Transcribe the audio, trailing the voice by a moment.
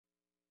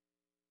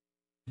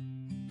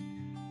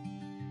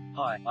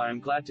Hi, I am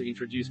glad to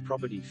introduce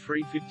property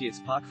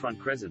 350 Parkfront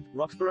Crescent,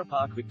 Roxburgh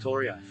Park,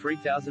 Victoria,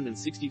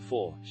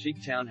 3064,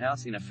 chic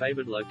townhouse in a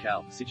favoured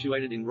locale,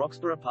 situated in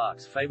Roxburgh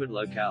Park's favoured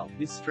locale.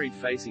 This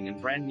street-facing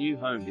and brand new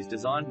home is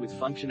designed with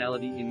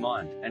functionality in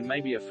mind, and may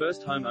be a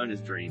first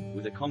homeowner's dream.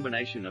 With a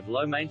combination of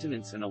low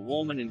maintenance and a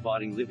warm and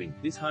inviting living,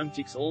 this home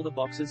ticks all the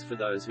boxes for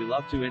those who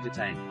love to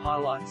entertain.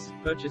 Highlights: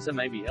 purchaser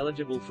may be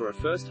eligible for a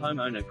first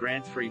homeowner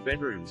grant 3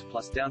 bedrooms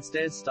plus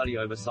downstairs study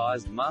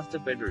oversized master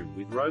bedroom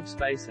with robe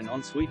space and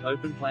ensuite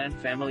open-plan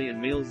family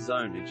and meals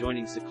zone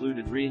adjoining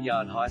secluded rear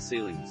yard, high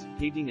ceilings,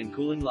 heating and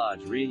cooling,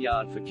 large rear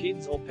yard for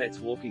kids or pets,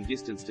 walking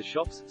distance to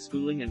shops,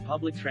 schooling and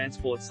public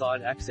transport,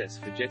 side access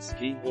for jet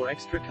ski or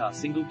extra car,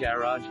 single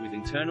garage with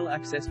internal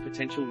access,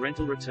 potential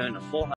rental return of $400.